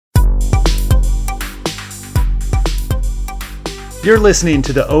You're listening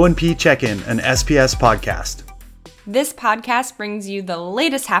to the O&P Check-In, an SPS podcast. This podcast brings you the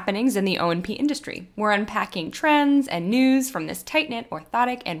latest happenings in the O&P industry. We're unpacking trends and news from this tight-knit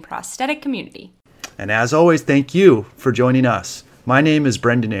orthotic and prosthetic community. And as always, thank you for joining us. My name is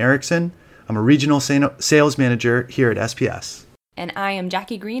Brendan Erickson. I'm a regional sales manager here at SPS. And I am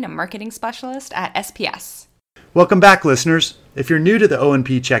Jackie Green, a marketing specialist at SPS. Welcome back, listeners. If you're new to the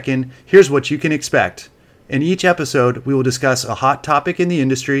O&P Check-In, here's what you can expect. In each episode, we will discuss a hot topic in the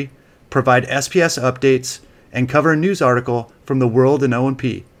industry, provide SPS updates, and cover a news article from the world in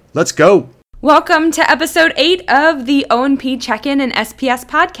O&P. Let's go! Welcome to episode 8 of the O&P Check-In and SPS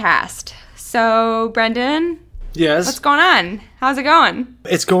podcast. So, Brendan? Yes? What's going on? How's it going?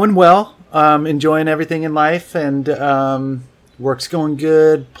 It's going well. Enjoying everything in life, and work's going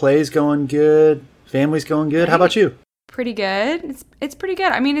good, play's going good, family's going good. How about you? Pretty good. It's pretty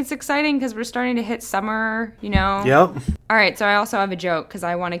good. I mean, it's exciting because we're starting to hit summer, you know? Yep. All right, so I also have a joke because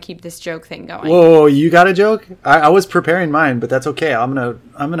I want to keep this joke thing going. Whoa, you got a joke? I was preparing mine, but that's okay. I'm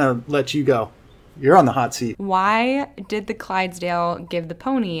gonna let you go. You're on the hot seat. Why did the Clydesdale give the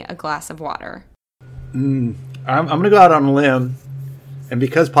pony a glass of water? I'm gonna go out on a limb, and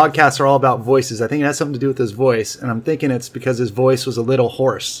because podcasts are all about voices, I think it has something to do with his voice, and I'm thinking it's because his voice was a little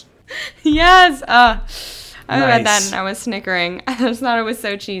hoarse. Yes. I read that Nice. and I was snickering. I just thought it was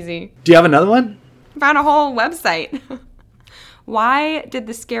so cheesy. Do you have another one? Found a whole website. Why did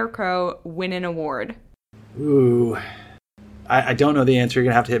the Scarecrow win an award? Ooh. I don't know the answer. You're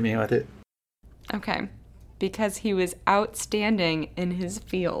going to have to hit me with it. Okay. Because he was outstanding in his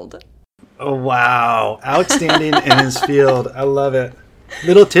field. Oh, wow. Outstanding in his field. I love it.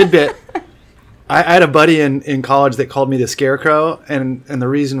 Little tidbit. I had a buddy in college that called me the Scarecrow, and the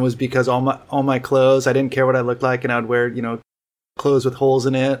reason was because all my clothes, I didn't care what I looked like, and I would wear, clothes with holes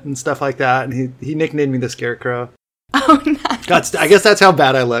in it and stuff like that, and he nicknamed me the Scarecrow. Oh, nice. I guess that's how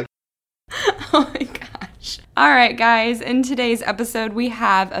bad I look. Oh, my gosh. All right, guys. In today's episode, we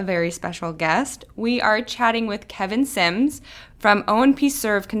have a very special guest. We are chatting with Kevin Symms from O&P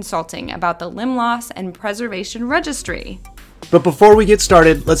Serve Consulting about the Limb Loss and Preservation Registry. But before we get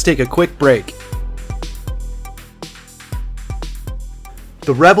started, let's take a quick break.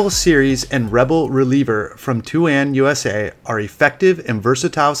 The Rebel Series and Rebel Reliever from Tuan USA are effective and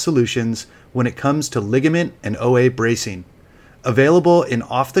versatile solutions when it comes to ligament and OA bracing. Available in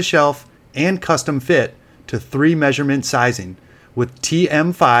off-the-shelf and custom fit to 3 measurement sizing with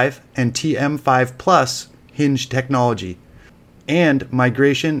TM5 and TM5 Plus hinge technology and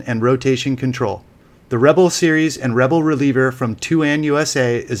migration and rotation control. The Rebel Series and Rebel Reliever from Tuan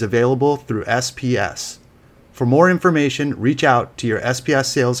USA is available through SPS. For more information, reach out to your SPS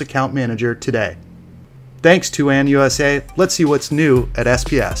sales account manager today. Thanks, Tuan USA. Let's see what's new at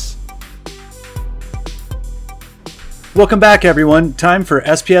SPS. Welcome back, everyone. Time for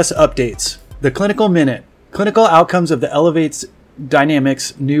SPS updates. The Clinical Minute. Clinical outcomes of the Elevate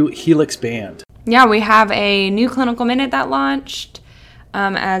Dynamics new Helix band. Yeah, we have a new clinical minute that launched.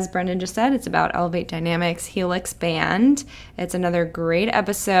 As Brendan just said, it's about Elevate Dynamics Helix band. It's another great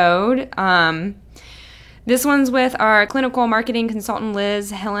episode. This one's with our clinical marketing consultant,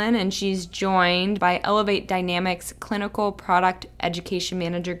 Liz Hillen, and she's joined by Elevate Dynamics Clinical Product Education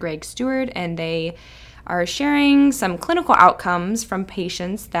Manager, Greg Stewart, and they are sharing some clinical outcomes from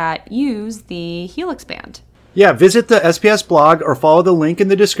patients that use the Helix band. Yeah, visit the SPS blog or follow the link in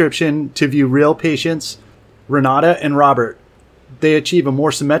the description to view real patients, Renata and Robert. They achieve a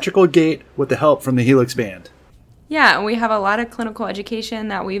more symmetrical gait with the help from the Helix band. Yeah, we have a lot of clinical education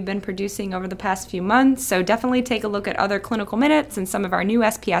that we've been producing over the past few months, so definitely take a look at other clinical minutes and some of our new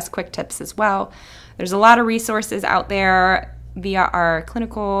SPS quick tips as well. There's a lot of resources out there via our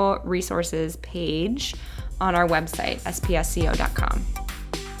clinical resources page on our website, spsco.com.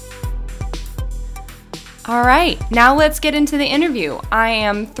 All right, now let's get into the interview. I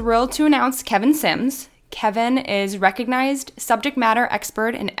am thrilled to announce Kevin Symms. Kevin is recognized subject matter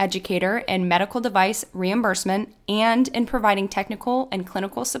expert and educator in medical device reimbursement and in providing technical and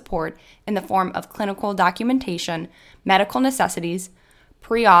clinical support in the form of clinical documentation, medical necessities,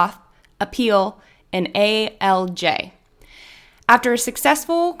 pre-auth, appeal, and ALJ. After a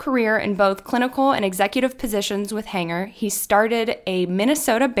successful career in both clinical and executive positions with Hanger, he started a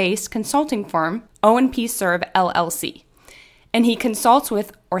Minnesota-based consulting firm, O&P Serve LLC. And he consults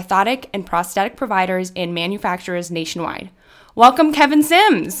with orthotic and prosthetic providers and manufacturers nationwide. Welcome, Kevin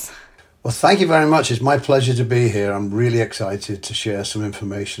Symms. Well, thank you very much. It's my pleasure to be here. I'm really excited to share some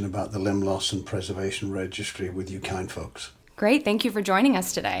information about the Limb Loss and Preservation Registry with you kind folks. Great. Thank you for joining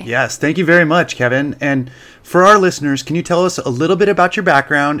us today. Yes, thank you very much, Kevin. And for our listeners, can you tell us a little bit about your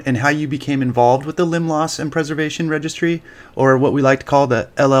background and how you became involved with the Limb Loss and Preservation Registry, or what we like to call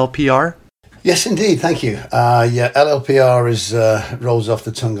the LLPR? Yes, indeed. Thank you. LLPR rolls off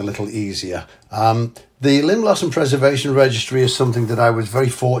the tongue a little easier. The Limb Loss and Preservation Registry is something that I was very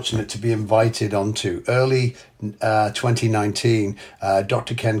fortunate to be invited onto. Early 2019,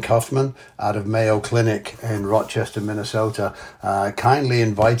 Dr. Ken Kaufman out of Mayo Clinic in Rochester, Minnesota, kindly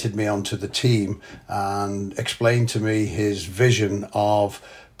invited me onto the team and explained to me his vision of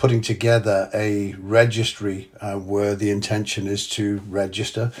putting together a registry where the intention is to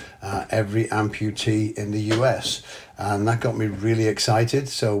register every amputee in the US. And that got me really excited.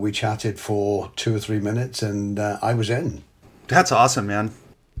 So we chatted for 2 or 3 minutes and I was in. That's awesome, man.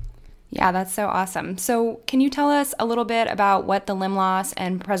 Yeah, that's so awesome. So can you tell us a little bit about what the Limb Loss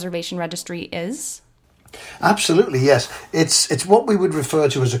and Preservation Registry is? Absolutely, yes. It's what we would refer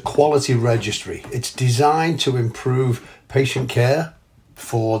to as a quality registry. It's designed to improve patient care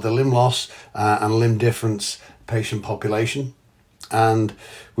for the limb loss and limb difference patient population. And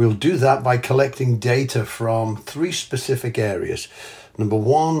we'll do that by collecting data from 3 specific areas. Number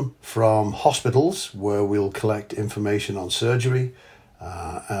 1, from hospitals, where we'll collect information on surgery,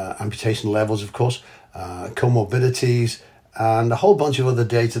 amputation levels, of course, comorbidities, and a whole bunch of other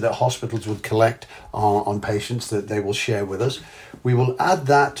data that hospitals would collect on patients that they will share with us. We will add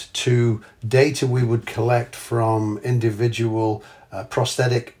that to data we would collect from individual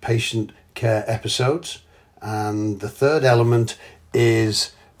prosthetic patient care episodes. And the third element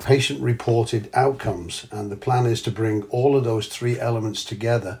is patient-reported outcomes. And the plan is to bring all of those 3 elements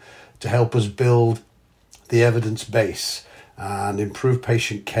together to help us build the evidence base and improve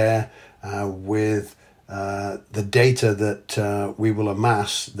patient care with the data that we will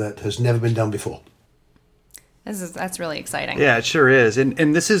amass that has never been done before. That's really exciting. Yeah, it sure is.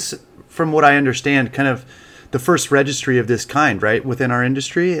 And this is, from what I understand, kind of the first registry of this kind, right, within our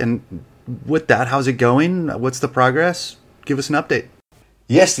industry. And with that, how's it going? What's the progress? Give us an update.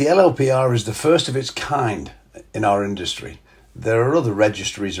 Yes, the LLPR is the first of its kind in our industry. There are other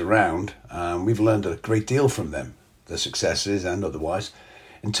registries around, and we've learned a great deal from them, the successes and otherwise.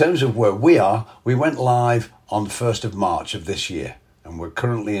 In terms of where we are, we went live on the 1st of March of this year, and we're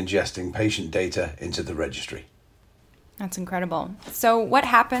currently ingesting patient data into the registry. That's incredible. So what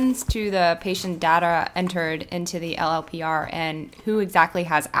happens to the patient data entered into the LLPR, and who exactly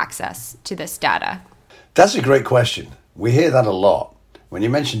has access to this data? That's a great question. We hear that a lot. When you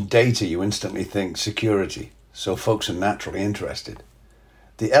mention data, you instantly think security, so folks are naturally interested.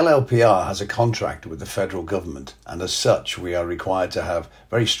 The LLPR has a contract with the federal government, and as such, we are required to have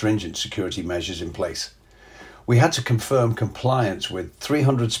very stringent security measures in place. We had to confirm compliance with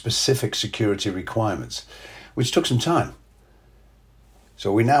 300 specific security requirements, which took some time.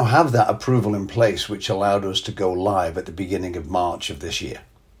 So we now have that approval in place, which allowed us to go live at the beginning of March of this year.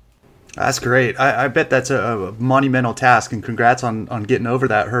 That's great. I bet that's a monumental task, and congrats on getting over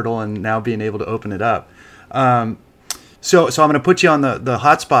that hurdle and now being able to open it up. So I'm going to put you on the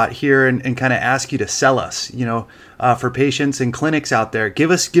hot spot here and kind of ask you to sell us, for patients and clinics out there.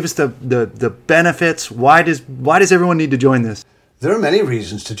 Give us the benefits. Why does everyone need to join this? There are many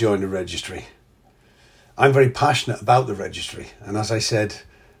reasons to join the registry. I'm very passionate about the registry, and as I said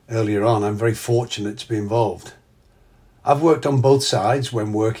earlier on, I'm very fortunate to be involved. I've worked on both sides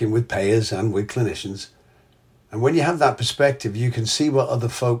when working with payers and with clinicians. And when you have that perspective, you can see what other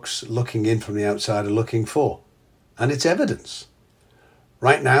folks looking in from the outside are looking for. And it's evidence.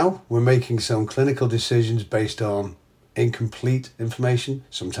 Right now, we're making some clinical decisions based on incomplete information,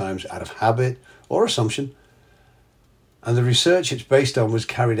 sometimes out of habit or assumption. And the research it's based on was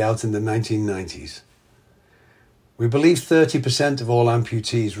carried out in the 1990s. We believe 30% of all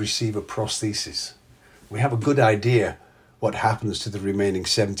amputees receive a prosthesis. We have a good idea what happens to the remaining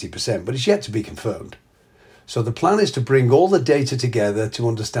 70%, but it's yet to be confirmed. So the plan is to bring all the data together to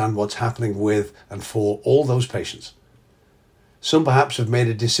understand what's happening with and for all those patients. Some perhaps have made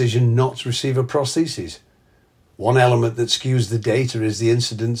a decision not to receive a prosthesis. One element that skews the data is the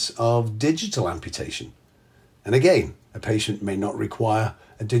incidence of digital amputation. And again, a patient may not require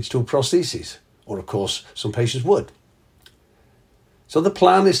a digital prosthesis, or of course, some patients would. So the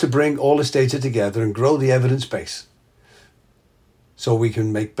plan is to bring all this data together and grow the evidence base, so we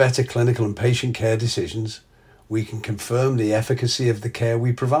can make better clinical and patient care decisions. We can confirm the efficacy of the care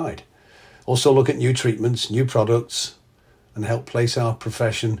we provide. Also look at new treatments, new products, and help place our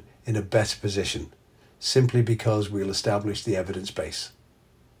profession in a better position, simply because we'll establish the evidence base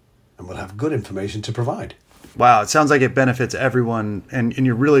and we'll have good information to provide. Wow, it sounds like it benefits everyone, and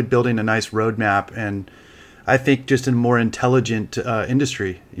you're really building a nice roadmap. And I think, just a more intelligent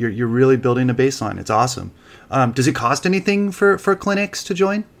industry. You're really building a baseline. It's awesome. Does it cost anything for clinics to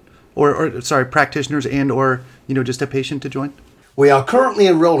join, or sorry, practitioners and or just a patient to join? We are currently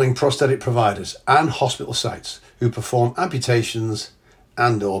enrolling prosthetic providers and hospital sites who perform amputations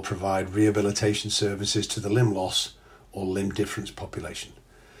and or provide rehabilitation services to the limb loss or limb difference population.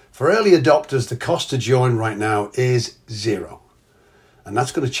 For early adopters, the cost to join right now is $0. And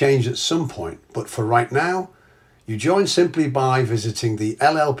that's going to change at some point. But for right now, you join simply by visiting the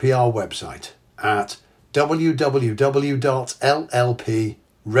LLPR website at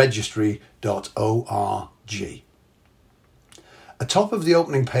www.llpregistry.org. Atop of the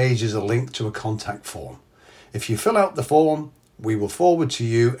opening page is a link to a contact form. If you fill out the form, we will forward to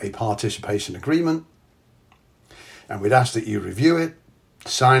you a participation agreement, and we'd ask that you review it,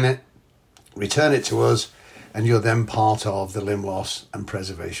 sign it, return it to us, and you're then part of the Limb Loss and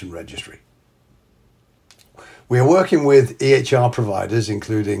Preservation Registry. We are working with EHR providers,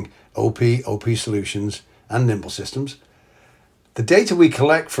 including OP Solutions, and Nimble Systems. The data we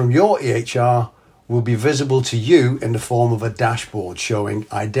collect from your EHR will be visible to you in the form of a dashboard showing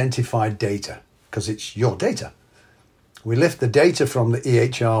identified data, because it's your data. We lift the data from the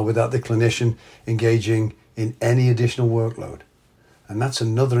EHR without the clinician engaging in any additional workload. And that's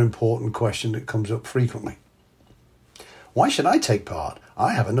another important question that comes up frequently. Why should I take part?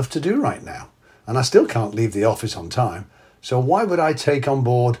 I have enough to do right now, and I still can't leave the office on time. So why would I take on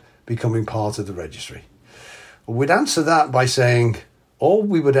board becoming part of the registry? Well, we'd answer that by saying, all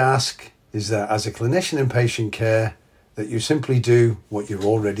we would ask is that as a clinician in patient care, that you simply do what you're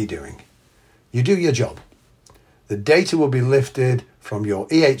already doing. You do your job. The data will be lifted from your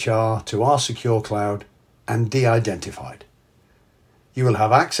EHR to our secure cloud and de-identified. You will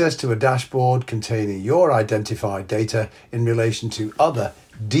have access to a dashboard containing your identified data in relation to other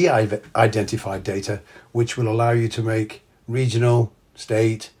de-identified data, which will allow you to make regional,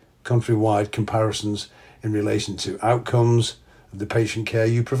 state, countrywide comparisons in relation to outcomes of the patient care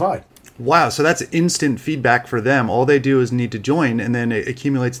you provide. Wow, so that's instant feedback for them. All they do is need to join, and then it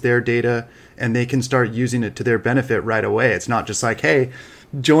accumulates their data, and they can start using it to their benefit right away. It's not just like, hey,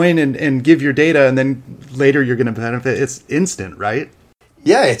 join and give your data, and then later you're going to benefit. It's instant, right?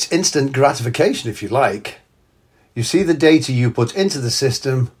 Yeah, it's instant gratification, if you like. You see the data you put into the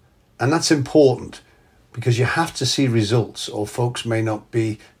system, and that's important because you have to see results, or folks may not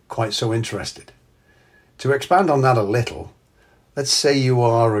be quite so interested. To expand on that a little, let's say you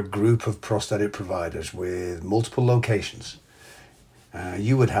are a group of prosthetic providers with multiple locations.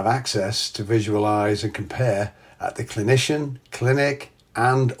 You would have access to visualize and compare at the clinician, clinic,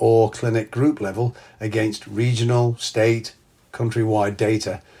 and or clinic group level against regional, state, countrywide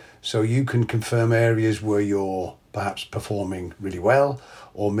data, so you can confirm areas where you're perhaps performing really well,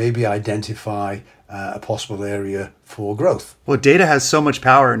 or maybe identify a possible area for growth. Well, data has so much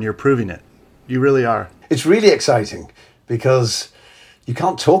power, and you're proving it. You really are. It's really exciting because you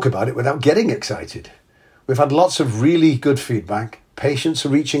can't talk about it without getting excited. We've had lots of really good feedback. Patients are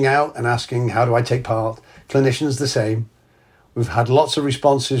reaching out and asking, how do I take part? Clinicians the same. We've had lots of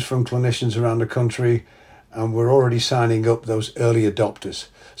responses from clinicians around the country, and we're already signing up those early adopters.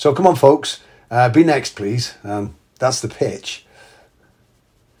 So come on, folks, be next, please. That's the pitch.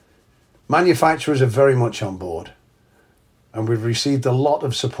 Manufacturers are very much on board, and we've received a lot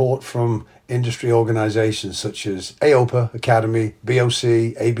of support from industry organizations such as AOPA, Academy,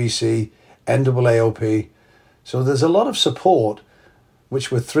 BOC, ABC, NAAOP. So there's a lot of support,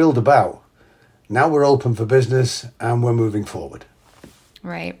 which we're thrilled about. Now we're open for business, and we're moving forward.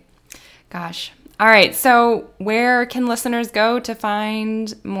 Right. Gosh. All right. So where can listeners go to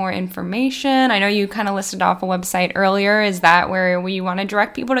find more information? I know you kind of listed off a website earlier. Is that where we want to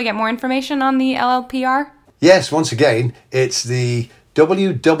direct people to get more information on the LLPR? Yes. Once again, it's the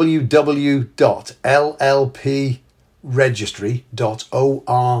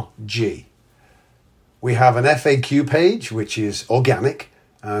www.llpregistry.org. We have an FAQ page, which is organic,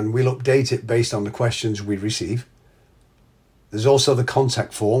 and we'll update it based on the questions we receive. There's also the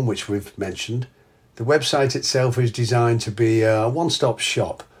contact form, which we've mentioned. The website itself is designed to be a one-stop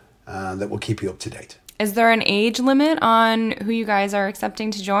shop that will keep you up to date. Is there an age limit on who you guys are accepting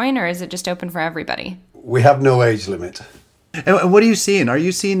to join, or is it just open for everybody? We have no age limit. And what are you seeing? Are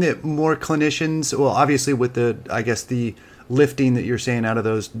you seeing that more clinicians, well, obviously with the lifting that you're saying out of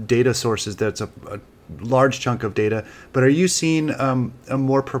those data sources, that's a large chunk of data, but are you seeing a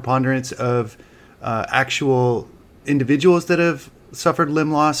more preponderance of actual individuals that have suffered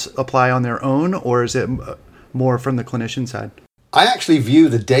limb loss apply on their own, or is it more from the clinician side? I actually view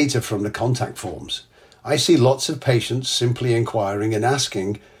the data from the contact forms. I see lots of patients simply inquiring and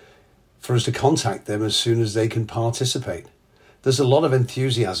asking for us to contact them as soon as they can participate. There's a lot of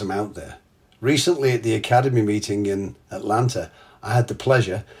enthusiasm out there. Recently at the Academy meeting in Atlanta, I had the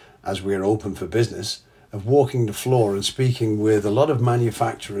pleasure, as we're open for business, of walking the floor and speaking with a lot of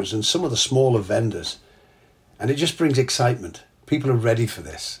manufacturers and some of the smaller vendors. And it just brings excitement. People are ready for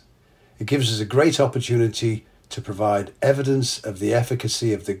this. It gives us a great opportunity to provide evidence of the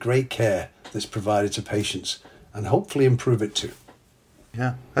efficacy of the great care that's provided to patients and hopefully improve it too.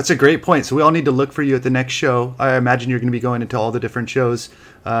 Yeah, that's a great point. So we all need to look for you at the next show. I imagine you're going to be going into all the different shows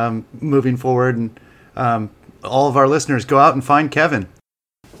moving forward. And all of our listeners, go out and find Kevin.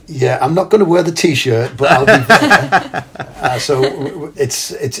 Yeah, I'm not going to wear the T-shirt, but I'll be there. So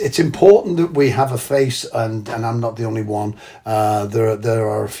it's important that we have a face, and I'm not the only one. There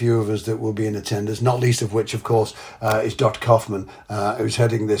are a few of us that will be in attendance, not least of which, of course, is Dr. Kaufman, who's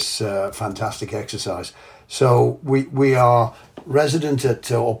heading this fantastic exercise. So we are resident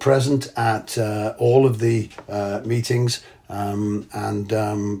at or present at all of the meetings and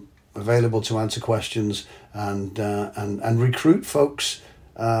available to answer questions and recruit folks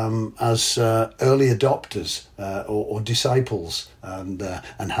as early adopters or disciples and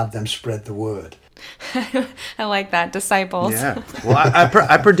have them spread the word. I like that, disciples. Yeah. Well,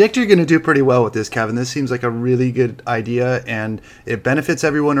 I predict you're going to do pretty well with this, Kevin. This seems like a really good idea, and it benefits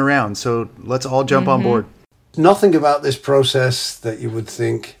everyone around. So let's all jump on board. Nothing about this process that you would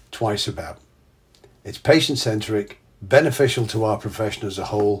think twice about. It's patient-centric, beneficial to our profession as a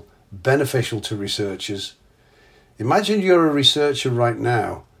whole, beneficial to researchers. Imagine you're a researcher right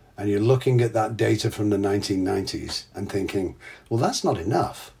now and you're looking at that data from the 1990s and thinking, well, that's not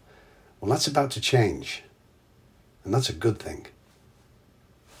enough. Well, that's about to change. And that's a good thing.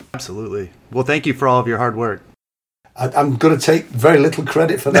 Absolutely. Well, thank you for all of your hard work. I'm going to take very little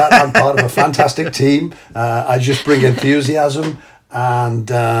credit for that. I'm part of a fantastic team. I just bring enthusiasm and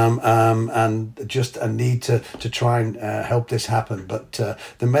just a need to try and help this happen. But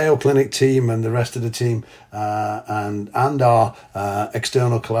the Mayo Clinic team and the rest of the team and our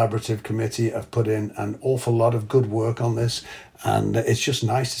external collaborative committee have put in an awful lot of good work on this, and it's just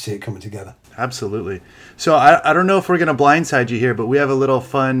nice to see it coming together. Absolutely. So I don't know if we're going to blindside you here, but we have a little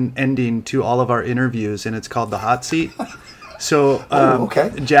fun ending to all of our interviews, and it's called the hot seat. So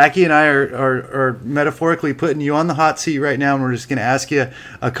okay. Jackie and I are metaphorically putting you on the hot seat right now, and we're just going to ask you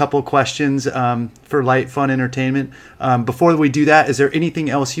a couple questions for light, fun entertainment. Before we do that, is there anything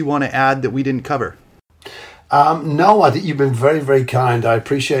else you want to add that we didn't cover? No, I think you've been very, very kind. I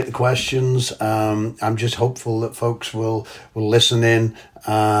appreciate the questions. I'm just hopeful that folks will listen in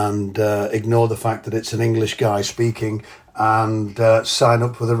and ignore the fact that it's an English guy speaking and sign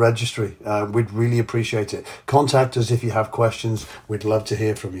up for the registry. We'd really appreciate it. Contact us if you have questions. We'd love to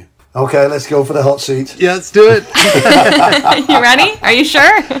hear from you. Okay, let's go for the hot seat. Yeah, let's do it. You ready? Are you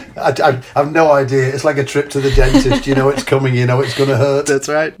sure? I have no idea. It's like a trip to the dentist. You know it's coming. You know it's going to hurt. That's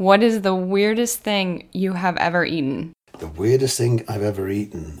right. What is the weirdest thing you have ever eaten? The weirdest thing I've ever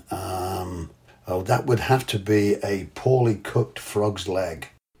eaten? That would have to be a poorly cooked frog's leg.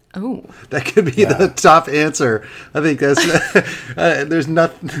 Oh, that could be the top answer. I think that's there's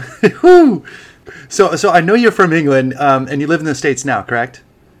nothing. Whew. So I know you're from England, and you live in the States now, correct?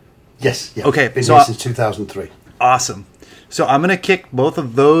 Yes. Yeah. Okay. Been here since 2003. Awesome. So I'm going to kick both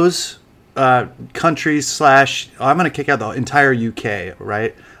of those countries / I'm going to kick out the entire UK,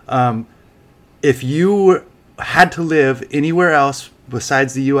 right? If you had to live anywhere else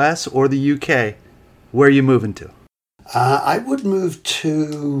besides the US or the UK, where are you moving to? I would move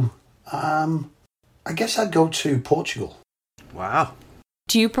to, I guess I'd go to Portugal. Wow.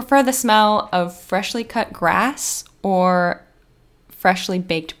 Do you prefer the smell of freshly cut grass or freshly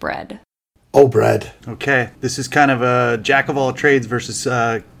baked bread? Oh, bread. Okay. This is kind of a jack of all trades versus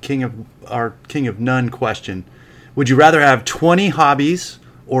king of none question. Would you rather have 20 hobbies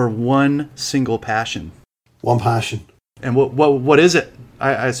or one single passion? One passion. And what is it?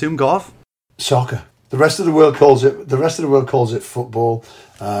 I assume golf? Soccer. The rest of the world calls it football.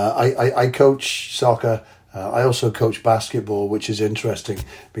 I coach soccer. I also coach basketball, which is interesting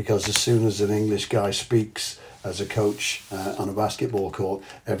because as soon as an English guy speaks as a coach on a basketball court,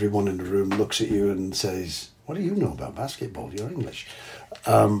 everyone in the room looks at you and says, "What do you know about basketball? You're English."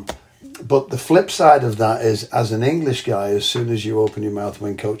 But the flip side of that is, as an English guy, as soon as you open your mouth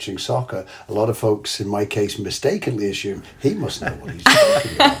when coaching soccer, a lot of folks, in my case, mistakenly assume he must know what he's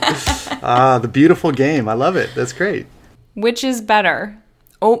talking about. The beautiful game. I love it. That's great. Which is better,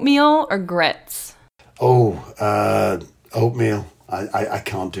 oatmeal or grits? Oh, oatmeal. I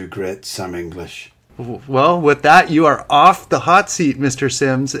can't do grits. I'm English. Well, with that, you are off the hot seat, Mr.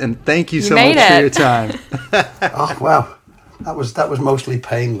 Symms, and thank you so much for your time. Oh, wow. That was mostly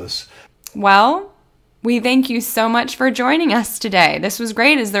painless. Well, we thank you so much for joining us today. This was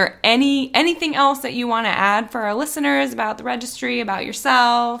great. Is there anything else that you want to add for our listeners about the registry, about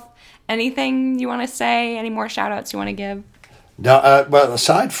yourself? Anything you want to say? Any more shout outs you want to give? No, well,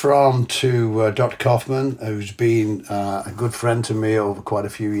 aside from to Dr. Kaufman, who's been a good friend to me over quite a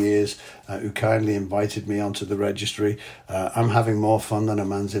few years, who kindly invited me onto the registry, I'm having more fun than a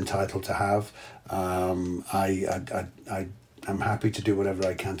man's entitled to have. I'm happy to do whatever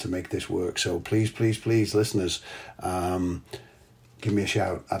I can to make this work. So please, listeners, give me a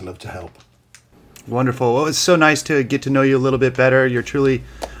shout. I'd love to help. Wonderful. Well, it's so nice to get to know you a little bit better. You're truly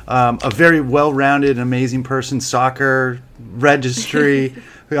a very well-rounded and amazing person. Soccer, registry,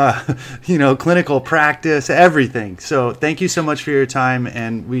 clinical practice, everything. So thank you so much for your time,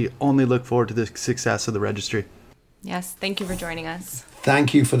 and we only look forward to the success of the registry. Yes, thank you for joining us.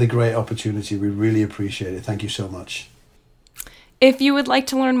 Thank you for the great opportunity. We really appreciate it. Thank you so much. If you would like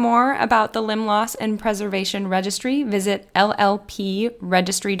to learn more about the Limb Loss and Preservation Registry, visit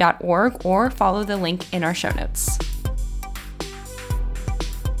llpregistry.org or follow the link in our show notes.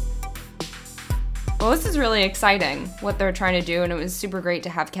 Well, this is really exciting, what they're trying to do, and it was super great to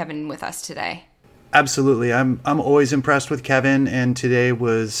have Kevin with us today. Absolutely. I'm always impressed with Kevin, and today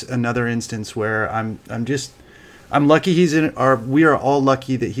was another instance where I'm lucky we are all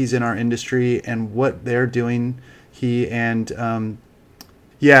lucky that he's in our industry, and what they're doing, what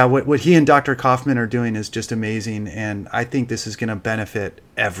he and Dr. Kaufman are doing is just amazing, and I think this is going to benefit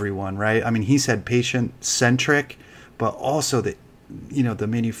everyone, right? I mean, he said patient-centric, but also the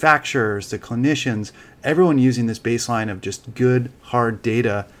manufacturers, the clinicians, everyone using this baseline of just good, hard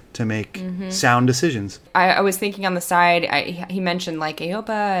data to make sound decisions. I was thinking on the side, he mentioned like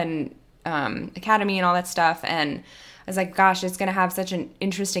AOPA and Academy and all that stuff, and I was like, gosh, it's going to have such an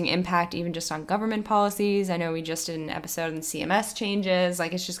interesting impact even just on government policies. I know we just did an episode on CMS changes.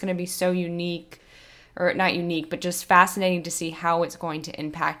 Like, it's just going to be so unique, or not unique, but just fascinating to see how it's going to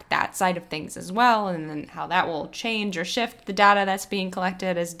impact that side of things as well, and then how that will change or shift the data that's being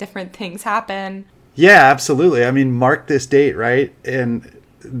collected as different things happen. Yeah, absolutely. I mean, mark this date, right? And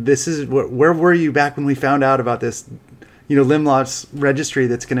this is where were you back when we found out about this, limb loss registry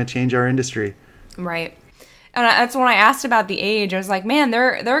that's going to change our industry? Right. And that's when I asked about the age. I was like, man,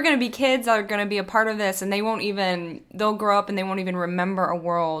 there are going to be kids that are going to be a part of this, and they'll grow up and they won't even remember a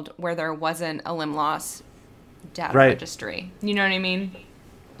world where there wasn't a limb loss data registry. You know what I mean?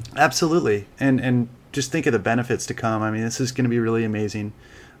 Absolutely. And just think of the benefits to come. I mean, this is going to be really amazing.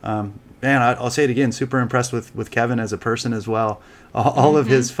 Man, I'll say it again, super impressed with Kevin as a person as well. All of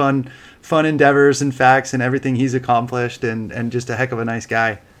his fun endeavors and facts and everything he's accomplished, and just a heck of a nice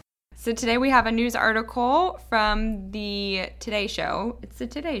guy. So today we have a news article from the Today Show. It's the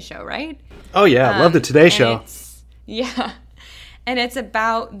Today Show, right? Oh, yeah. Love the Today Show. Yeah. And it's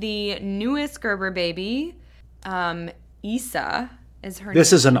about the newest Gerber baby. Isa is her name.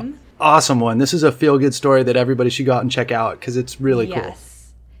 This is an awesome one. This is a feel-good story that everybody should go out and check out because it's really cool.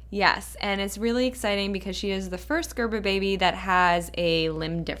 Yes. And it's really exciting because she is the first Gerber baby that has a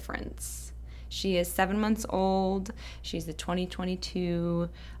limb difference. She is 7 months old. She's the 2022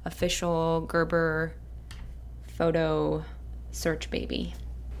 official Gerber photo search baby.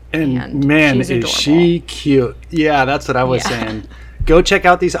 And man, is she cute. Yeah, that's what I was saying. Go check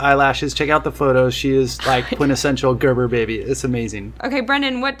out these eyelashes. Check out the photos. She is like quintessential Gerber baby. It's amazing. Okay,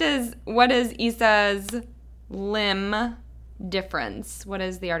 Brendan, what is Isa's limb difference? What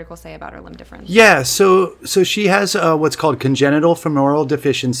does the article say about her limb difference? Yeah, so she has what's called congenital femoral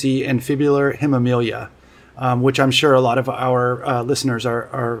deficiency and fibular hemimelia, which I'm sure a lot of our listeners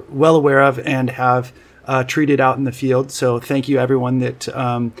are well aware of and have treated out in the field. So thank you everyone that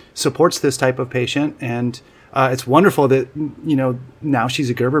supports this type of patient, and it's wonderful that now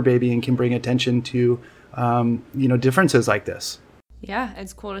she's a Gerber baby and can bring attention to differences like this. Yeah,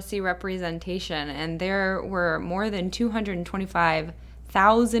 it's cool to see representation, and there were more than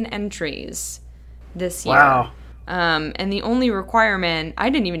 225,000 entries this year. Wow. And the only requirement, I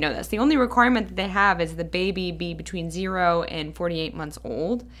didn't even know this, the only requirement that they have is the baby be between 0 and 48 months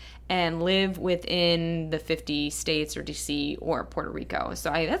old and live within the 50 states or DC or Puerto Rico. So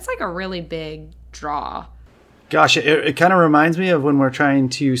that's like a really big draw. Gosh, it kind of reminds me of when we're trying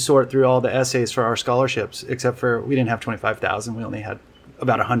to sort through all the essays for our scholarships, except for we didn't have 25,000. We only had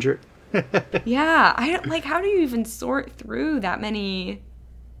about 100. Yeah. How do you even sort through that many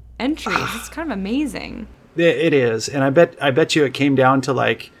entries? It's kind of amazing. It is. And I bet you it came down to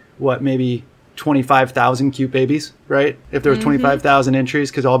maybe 25,000 cute babies, right? If there was 25,000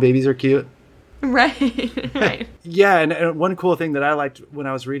 entries because all babies are cute. Right. Yeah. And one cool thing that I liked when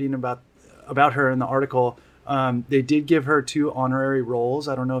I was reading about her in the article They did give her 2 honorary roles.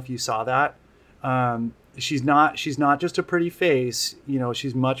 I don't know if you saw that. She's not just a pretty face. You know,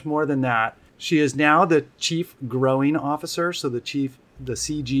 she's much more than that. She is now the chief growing officer, so the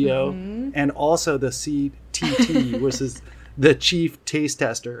CGO, and also the CTT, which is the chief taste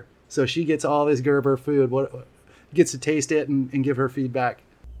tester. So she gets all this Gerber food, gets to taste it and give her feedback.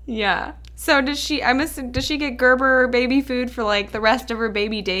 Yeah. So does she get Gerber baby food for like the rest of her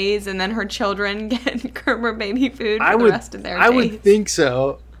baby days, and then her children get Gerber baby food for the rest of their days? I would think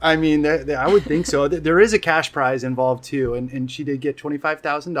so. I mean, I would think so. There is a cash prize involved too, and she did get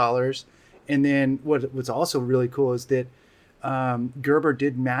 $25,000. And then what's also really cool is that Gerber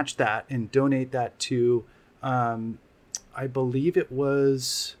did match that and donate that to, I believe it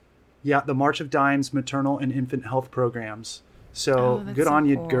was, the March of Dimes maternal and infant health programs. So good on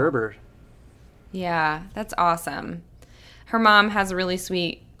you, Gerber. Yeah, that's awesome. Her mom has a really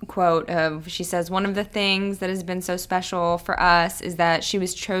sweet quote she says, "One of the things that has been so special for us is that she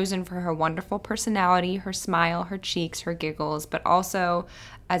was chosen for her wonderful personality, her smile, her cheeks, her giggles, but also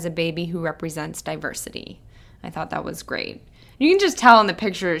as a baby who represents diversity." I thought that was great. You can just tell in the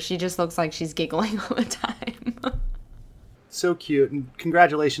picture she just looks like she's giggling all the time. So cute. And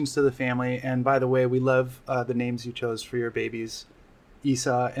congratulations to the family. And by the way, we love the names you chose for your babies.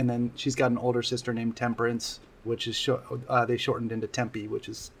 Isa, and then she's got an older sister named Temperance, which is they shortened into Tempe, which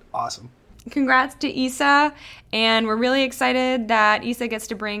is awesome. Congrats to Isa, and we're really excited that Isa gets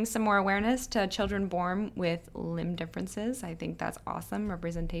to bring some more awareness to children born with limb differences. I think that's awesome.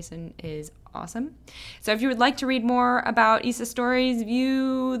 Representation is awesome. So if you would like to read more about Isa's stories,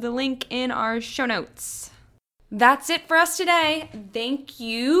 view the link in our show notes. That's it for us today. Thank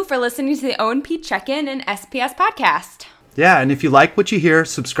you for listening to the O&P Check-In and SPS podcast. Yeah, and if you like what you hear,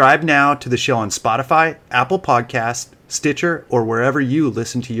 subscribe now to the show on Spotify, Apple Podcasts, Stitcher, or wherever you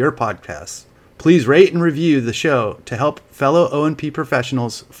listen to your podcasts. Please rate and review the show to help fellow O&P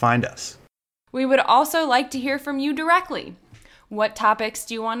professionals find us. We would also like to hear from you directly. What topics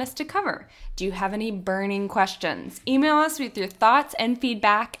do you want us to cover? Do you have any burning questions? Email us with your thoughts and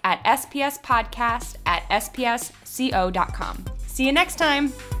feedback at spspodcast@spsco.com. See you next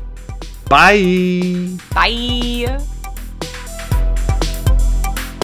time. Bye. Bye.